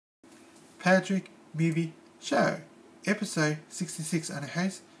Patrick Movie Show, episode 66. I'm the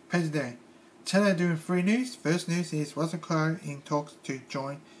host, Patrick Day. Today doing 3 news. First news is Russell Crowe in talks to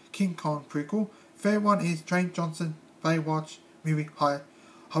join King Kong prequel. Third one is Dwayne Johnson, Baywatch movie Horror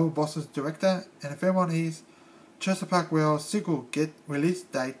Bosses director. And the third one is Jurassic Park World sequel get release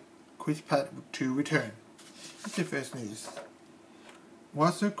date, Chris Pratt to return. That's the first news.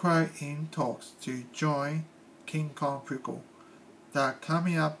 Russell Crowe in talks to join King Kong prequel. The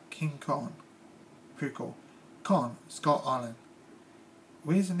coming up King Kong prequel, Kong Skull Island,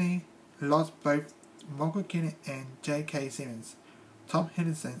 recently lost both Michael Keaton and J.K. Simmons. Tom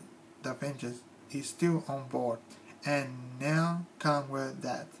Hiddleston, the Avengers, is still on board, and now come word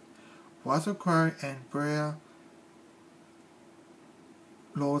that Russell Crowe and Brie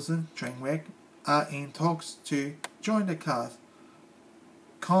Larson Trainwreck are in talks to join the cast.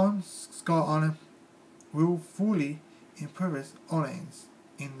 Kong Skull Island will fully impress audience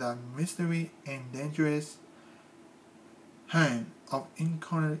in the mystery and dangerous home of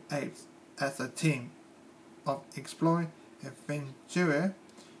incarnate apes as a team of explore adventurers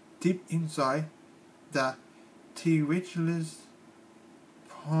deep inside the T-Richless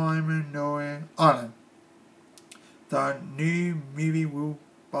Primordial Island. The new movie will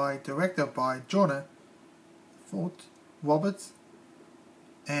be directed by Jordan Fort Roberts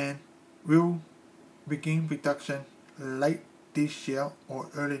and will begin production late this year or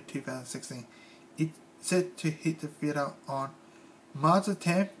early 2016. It's set to hit the theater on March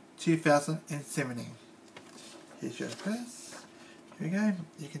 10th, 2017. Here's your press. Here we go.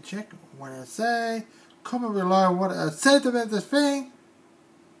 You can check what I say. Comment below what I said about this thing.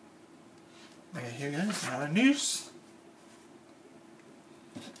 Okay, here we go. Another news.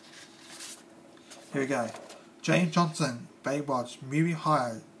 Here we go. Dwayne Johnson, Baywatch movie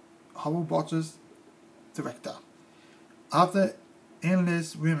hired Horror Bosses director. After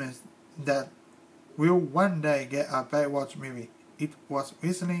endless rumors that we'll one day get a Baywatch movie, it was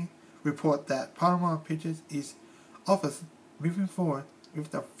recently reported that Paramount Pictures is offers moving forward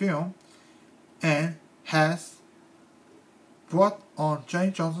with the film and has brought on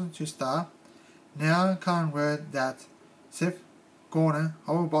Dwayne Johnson to star. Now come word that Seth Gordon,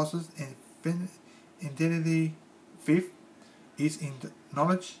 Horror Bosses and Identity Thief, is in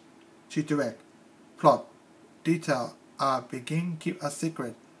knowledge to direct. Plot detail are being kept a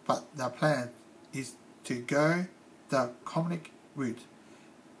secret, but the plan is to go the comic route.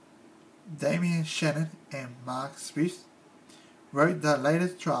 Damien Shannon and Mark Swift wrote the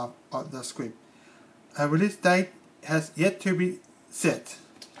latest draft of the script. A release date has yet to be set.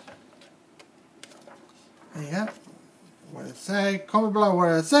 There you go. What I say, comment below what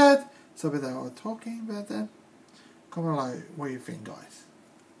I said. So they were talking about that. Comment below what you think, guys.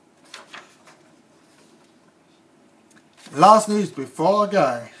 Last news before I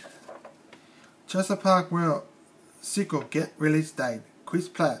go. Jurassic Park World sequel get release date, Chris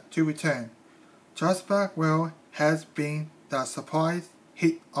Pratt to return. Jurassic Park World has been the surprise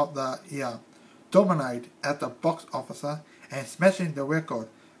hit of the year, dominated at the box office and smashing the record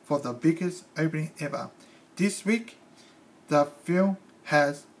for the biggest opening ever. This week, the film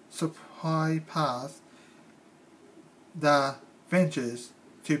has surpassed the Avengers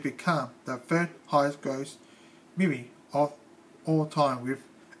to become the third highest gross movie of all time with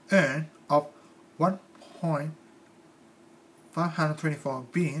earn of $1.524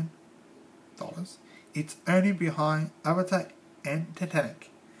 billion. It's only behind Avatar and Titanic.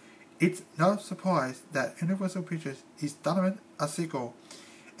 It's no surprise that Universal Pictures is dominant a sequel,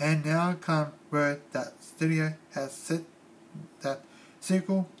 and now come word that studio has set that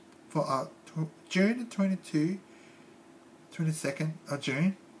sequel for June 22nd of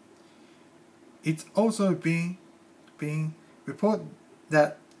June. It's also being reported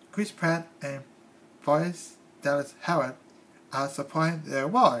that Chris Pratt and Bryce Dallas Howard are supplying their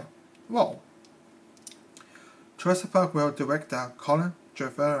role. Jurassic Park World director Colin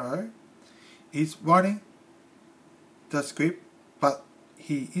Trevorrow is writing the script, but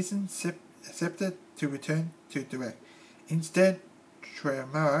he isn't accepted to return to direct. Instead,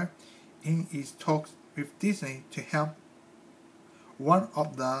 Trevorrow is talks with Disney to help one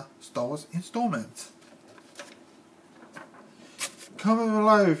of the store's installments. Comment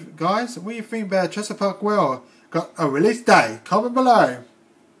below, guys, what do you think about Jurassic Park World? Got a release day. Comment below.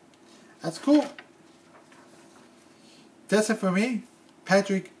 That's cool. That's it for me.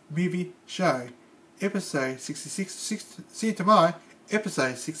 Patrick Movie Show, episode 66. See you tomorrow,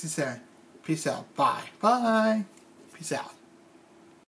 episode 67. Peace out. Bye. Bye. Peace out.